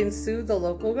and helping soothe the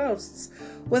local ghosts.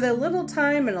 With a little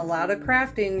time and a lot of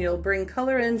crafting, you'll bring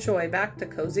color and joy back to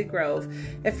Cozy Grove.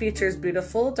 It features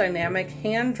beautiful, dynamic,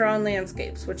 hand-drawn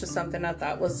landscapes, which is something I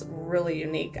thought was really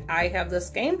unique. I have this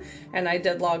game, and I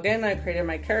did log in. I created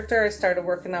my character. I started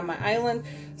working on my island,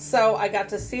 so I got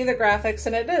to see the graphics,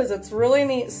 and it's really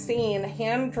neat seeing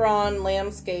hand-drawn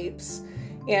landscapes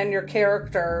and your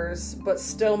characters, but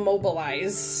still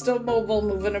mobilized, still mobile,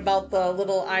 moving about the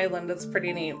little island. It's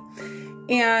pretty neat.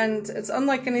 And it's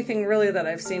unlike anything really that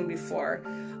I've seen before.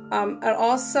 And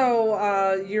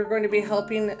also, you're going to be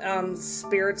helping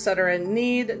spirits that are in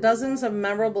need. Dozens of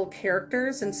memorable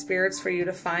characters and spirits for you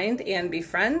to find and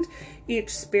befriend.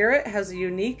 Each spirit has a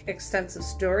unique, extensive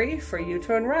story for you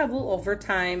to unravel over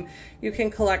time. You can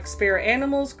collect spirit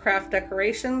animals, craft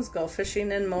decorations, go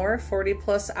fishing, and more.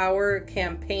 40-plus hour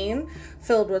campaign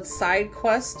filled with side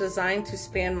quests designed to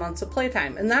span months of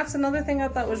playtime. And that's another thing I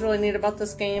thought was really neat about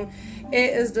this game.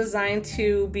 It is designed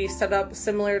to be set up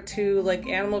similar to like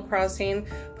Animal Crossing,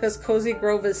 because Cozy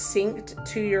Grove is synced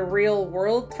to your real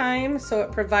world time, so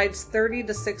it provides 30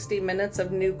 to 60 minutes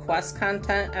of new quest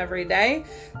content every day.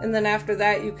 And then after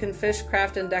that, you can fish,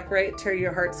 craft, and decorate to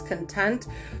your heart's content.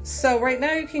 So right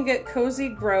now you can get Cozy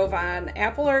Grove on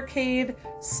Apple Arcade,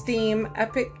 Steam,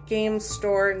 Epic Games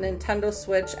Store, Nintendo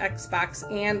Switch,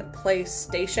 Xbox, and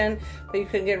PlayStation. But you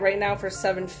can get right now for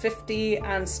 $7.50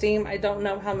 on Steam. I don't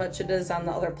know how much it is on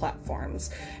the other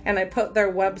platforms. And I put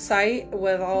their website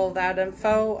with all that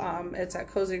info. It's at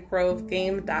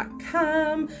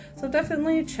cozygrovegame.com. So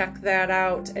definitely check that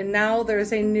out. And now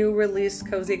there's a new released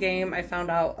cozy game I found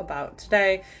out about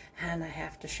today, and I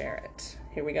have to share it.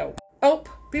 Here we go. Oh,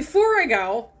 before I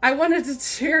go, I wanted to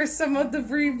share some of the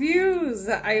reviews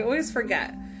that I always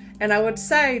forget. And I would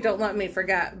say, don't let me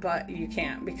forget, but you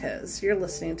can't because you're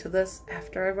listening to this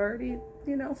after I've already,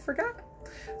 forgot.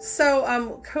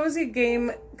 So, Cozy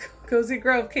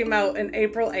Grove came out in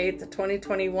April 8th,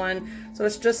 2021. So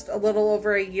it's just a little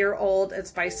over a year old.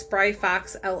 It's by Spry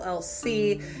Fox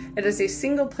LLC. It is a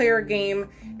single player game,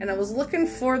 and I was looking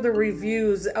for the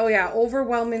reviews. Oh yeah,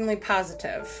 overwhelmingly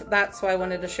positive. That's why I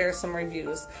wanted to share some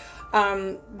reviews.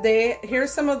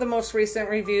 Here's some of the most recent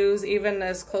reviews, even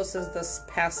as close as this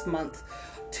past month.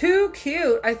 Too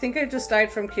cute. I think I just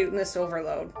died from cuteness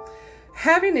overload.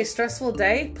 Having a stressful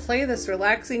day? Play this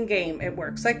relaxing game. It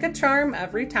works like a charm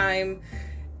every time.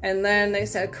 And then they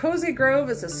said, Cozy Grove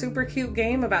is a super cute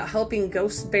game about helping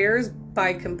ghost bears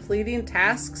by completing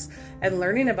tasks and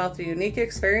learning about the unique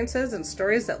experiences and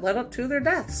stories that led up to their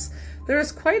deaths. There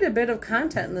is quite a bit of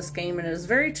content in this game, and it is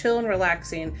very chill and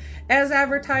relaxing. As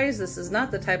advertised, this is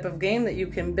not the type of game that you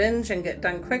can binge and get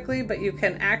done quickly, but you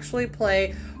can actually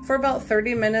play for about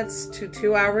 30 minutes to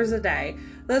 2 hours a day.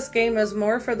 This game is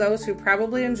more for those who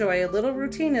probably enjoy a little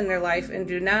routine in their life and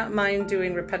do not mind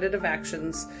doing repetitive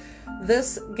actions.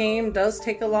 This game does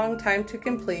take a long time to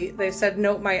complete. They said,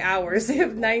 note my hours. They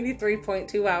have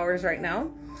 93.2 hours right now.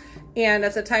 And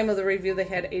at the time of the review, they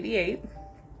had 88.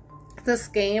 This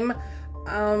game,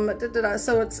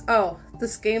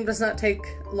 this game does not take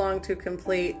long to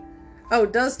complete. Oh,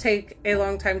 it does take a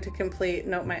long time to complete.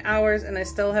 Note my hours, and I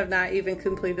still have not even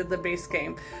completed the base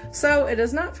game. So it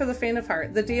is not for the faint of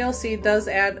heart. The DLC does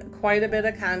add quite a bit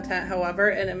of content,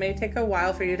 however, and it may take a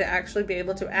while for you to actually be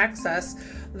able to access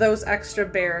those extra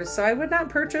bears. So I would not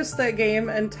purchase the game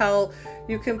until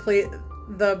you complete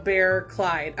the Bear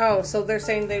Clyde. Oh, so they're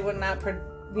saying they would not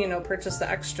purchase the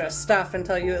extra stuff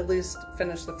until you at least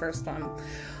finish the first one.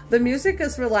 The music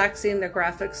is relaxing, the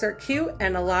graphics are cute,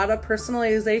 and a lot of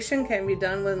personalization can be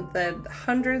done with the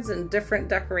hundreds and different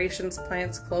decorations,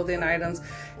 plants, clothing items.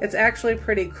 It's actually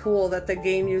pretty cool that the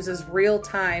game uses real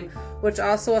time, which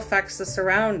also affects the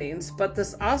surroundings, but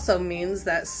this also means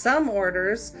that some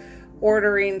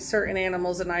ordering certain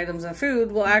animals and items and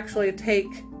food will actually take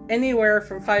anywhere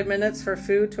from 5 minutes for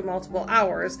food to multiple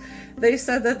hours. They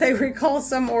said that they recall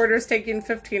some orders taking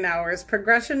 15 hours.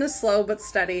 Progression is slow but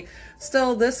steady.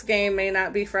 Still, this game may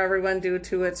not be for everyone due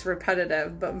to its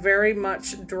repetitive but very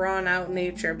much drawn out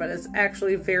nature, but it's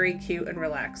actually very cute and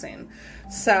relaxing.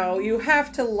 So you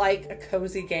have to like a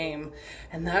cozy game,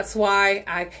 and that's why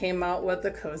I came out with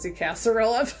the Cozy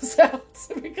Casserole episodes,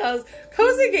 because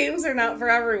cozy games are not for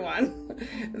everyone.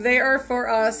 They are for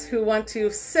us who want to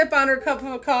sip on our cup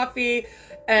of coffee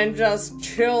and just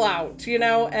chill out, you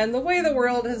know. And the way the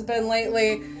world has been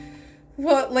lately,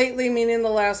 lately meaning the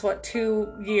last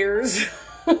 2 years,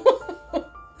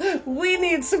 we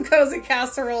need some Cozy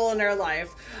Casserole in our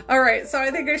life. All right, so I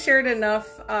think I shared enough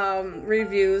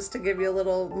reviews to give you a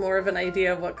little more of an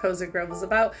idea of what Cozy Grove is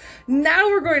about. Now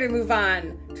we're going to move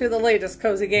on to the latest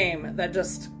cozy game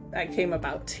that came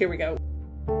about. Here we go.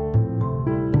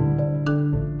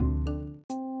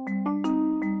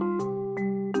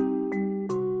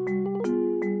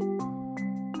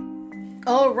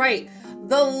 All right.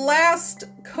 The last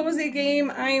cozy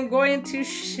game I am going to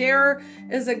share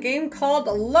is a game called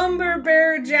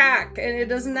Lumber Jack, and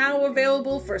it is now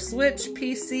available for Switch,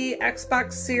 PC,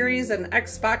 Xbox Series, and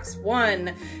Xbox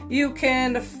One. You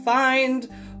can find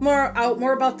out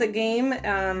more about the game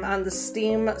on the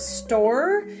Steam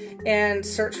store and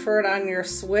search for it on your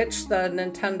Switch, the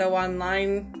Nintendo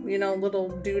Online, little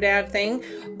doodad thing.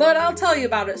 But I'll tell you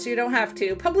about it so you don't have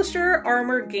to. Publisher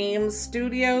Armor Games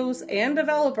Studios and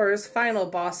developers Final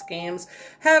Boss Games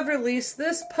have released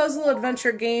this puzzle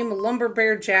adventure game, Lumber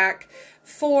Jack,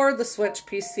 for the Switch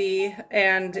PC,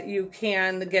 and you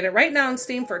can get it right now on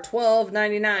Steam for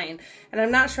 $12.99. And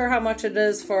I'm not sure how much it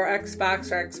is for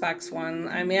Xbox or Xbox One.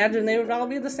 I imagine they would all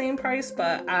be the same price,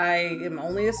 but I am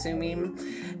only assuming.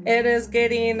 It is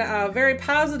getting very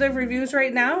positive reviews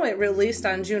right now. It released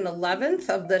on June 11th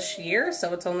of this year,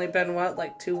 so it's only been,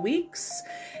 2 weeks?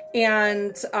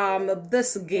 And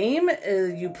this game,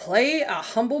 you play a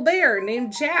humble bear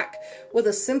named Jack with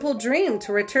a simple dream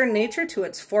to return nature to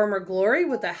its former glory.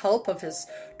 With the help of his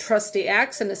trusty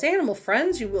axe and his animal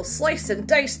friends, you will slice and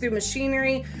dice through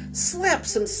machinery, slap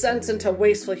some sense into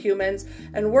wasteful humans,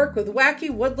 and work with wacky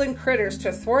woodland critters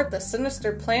to thwart the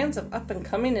sinister plans of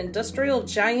up-and-coming industrial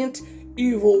giant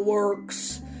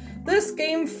Evilworks. This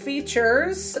game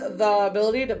features the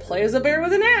ability to play as a bear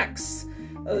with an axe.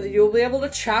 You'll be able to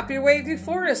chop your way through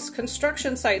forests,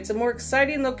 construction sites, and more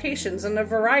exciting locations in a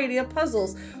variety of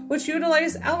puzzles which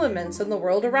utilize elements in the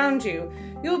world around you.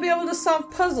 You'll be able to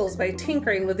solve puzzles by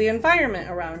tinkering with the environment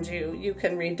around you. You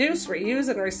can reduce, reuse,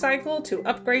 and recycle to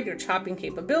upgrade your chopping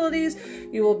capabilities.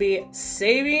 You will be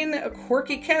saving a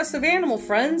quirky cast of animal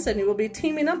friends, and you will be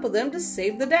teaming up with them to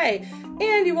save the day.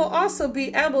 And you will also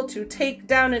be able to take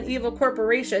down an evil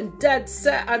corporation dead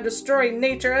set on destroying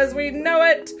nature as we know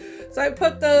it. So I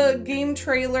put the game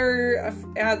trailer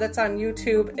that's on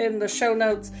YouTube in the show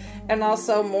notes, and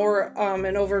also more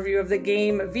an overview of the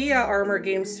game via Armor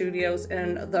Game Studios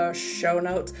in the show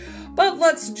notes. But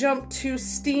let's jump to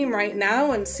Steam right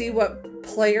now and see what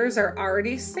players are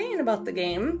already saying about the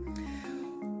game.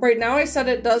 Right now, I said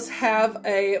it does have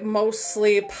a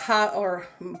mostly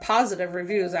positive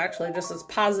reviews, actually, just as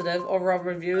positive overall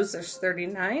reviews. There's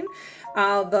 39.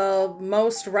 The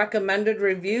most recommended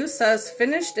review says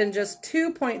finished in just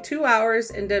 2.2 hours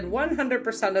and did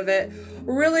 100% of it.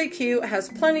 Really cute, has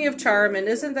plenty of charm, and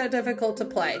isn't that difficult to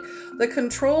play. The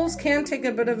controls can take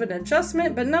a bit of an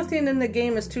adjustment, but nothing in the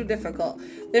game is too difficult.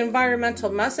 The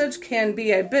environmental message can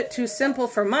be a bit too simple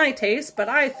for my taste, but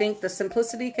I think the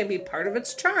simplicity can be part of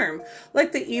its charm.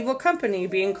 Like the evil company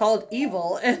being called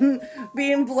evil and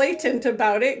being blatant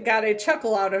about it got a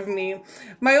chuckle out of me.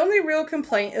 My only real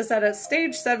complaint is that at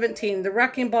stage 17, the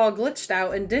wrecking ball glitched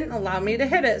out and didn't allow me to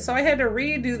hit it, so I had to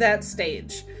redo that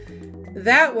stage.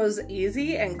 That was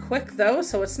easy and quick though,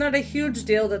 so it's not a huge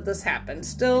deal that this happened.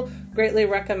 Still greatly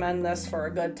recommend this for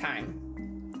a good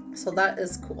time. So that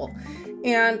is cool.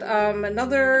 And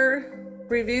another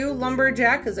review,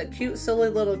 Lumberjack is a cute, silly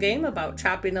little game about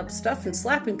chopping up stuff and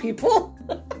slapping people.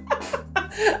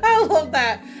 I love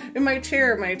that. In my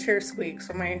chair squeaks,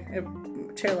 so my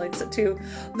chair likes it too.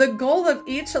 The goal of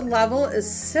each level is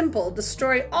simple: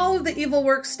 destroy all of the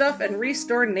Evilworks stuff and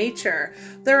restore nature.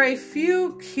 There are a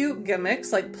few cute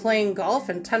gimmicks like playing golf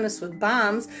and tennis with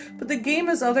bombs, but the game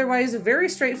is otherwise very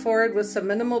straightforward with some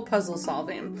minimal puzzle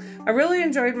solving. I really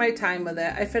enjoyed my time with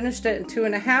it. I finished it in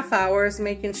 2.5 hours,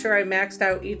 making sure I maxed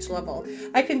out each level.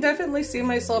 I can definitely see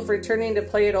myself returning to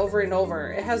play it over and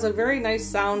over. It has a very nice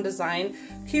sound design,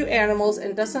 cute animals,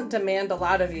 and doesn't demand a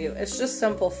lot of you. It's just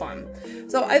simple fun.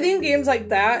 So I think games like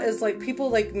that is like people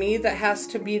like me that has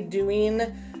to be doing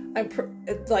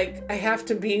I have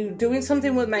to be doing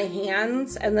something with my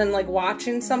hands and then like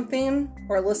watching something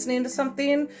or listening to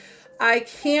something. I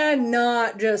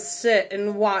cannot just sit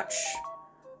and watch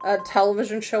a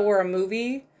television show or a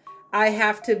movie. I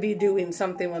have to be doing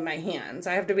something with my hands.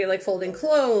 I have to be like folding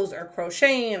clothes or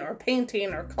crocheting or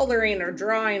painting or coloring or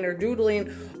drawing or doodling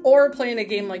or playing a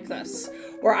game like this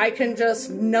where I can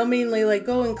just numbingly like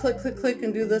go and click, click, click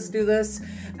and do this.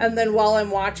 And then while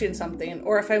I'm watching something,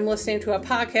 or if I'm listening to a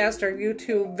podcast or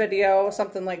YouTube video,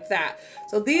 something like that.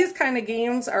 So these kind of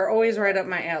games are always right up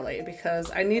my alley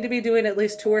because I need to be doing at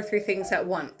least 2 or 3 things at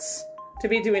once to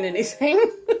be doing anything.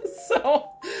 So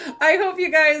I hope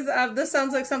you guys, this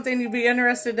sounds like something you'd be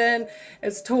interested in.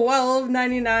 It's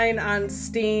 $12.99 on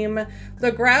Steam.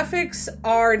 The graphics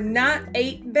are not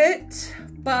 8-bit,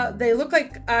 but they look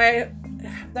like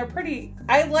they're pretty,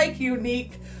 I like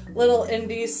unique little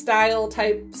indie style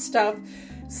type stuff.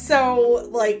 So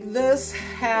like this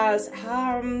has,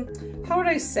 how would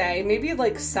I say, maybe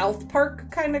like South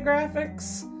Park kind of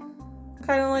graphics.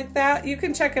 Kind of like that. You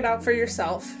can check it out for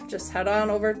yourself. Just head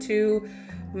on over to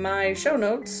my show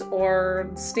notes or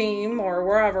Steam or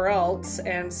wherever else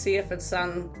and see if it's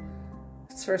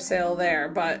for sale there.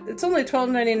 But it's only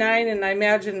 $12.99, and I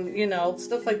imagine, you know,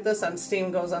 stuff like this on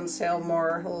Steam goes on sale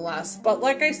more or less. But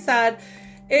like I said,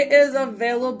 it is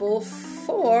available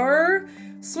for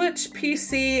Switch,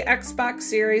 PC, Xbox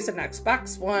Series, and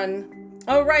Xbox One.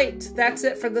 All right, that's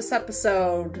it for this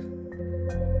episode.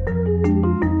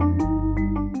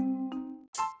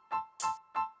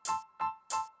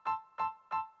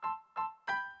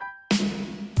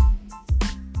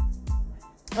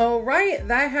 Alright,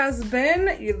 that has been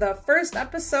the first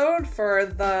episode for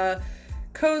the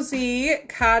Cozy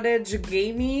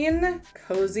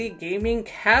Gaming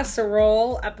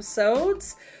Casserole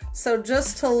episodes. So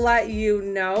just to let you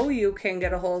know, you can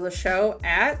get a hold of the show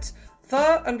at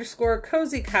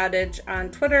 _Cozy Cottage on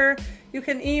Twitter. You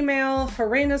can email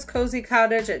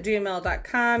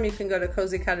horenascozycottage@gmail.com. You can go to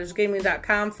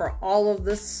cozycottagegaming.com for all of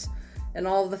this and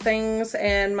all the things,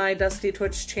 and my Dusty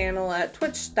Twitch channel at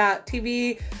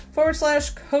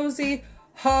twitch.tv/Cozy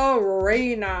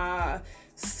Horena.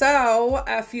 So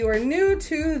if you are new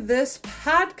to this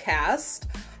podcast,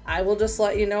 I will just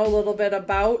let you know a little bit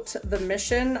about the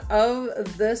mission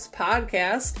of this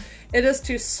podcast. It is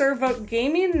to serve up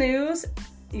gaming news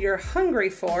you're hungry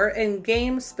for in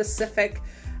game-specific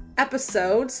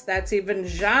episodes. That's even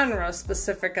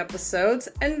genre-specific episodes,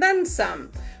 and then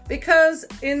some. Because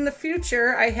in the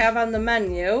future, I have on the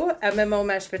menu MMO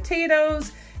mashed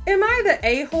potatoes. Am I the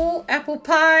a-hole apple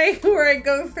pie? Where I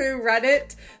go through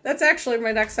Reddit. That's actually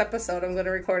my next episode I'm going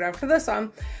to record after this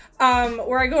one.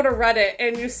 Where I go to Reddit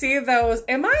and you see those,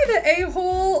 am I the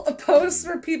a-hole posts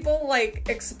where people like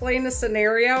explain a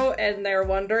scenario and they're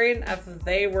wondering if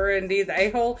they were indeed the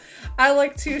a-hole. I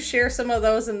like to share some of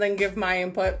those and then give my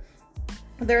input.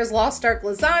 There's Lost Ark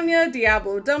lasagna,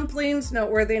 Diablo dumplings,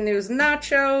 Noteworthy News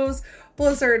nachos,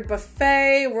 Blizzard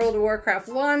buffet, World of Warcraft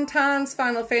wontons,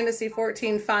 Final Fantasy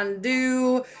XIV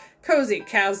fondue, Cozy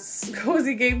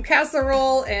Game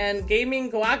Casserole, and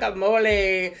Gaming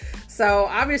Guacamole. So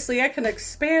obviously I can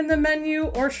expand the menu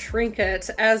or shrink it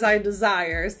as I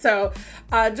desire. So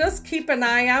just keep an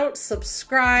eye out,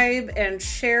 subscribe, and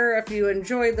share if you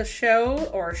enjoy the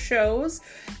show or shows,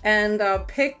 and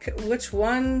pick which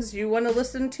ones you want to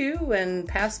listen to and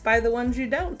pass by the ones you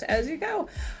don't as you go.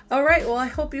 All right, well, I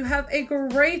hope you have a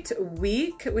great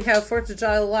week. We have 4th of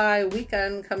July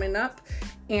weekend coming up,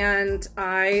 and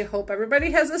I hope everybody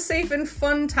has a safe and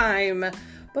fun time.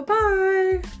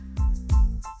 Bye-bye.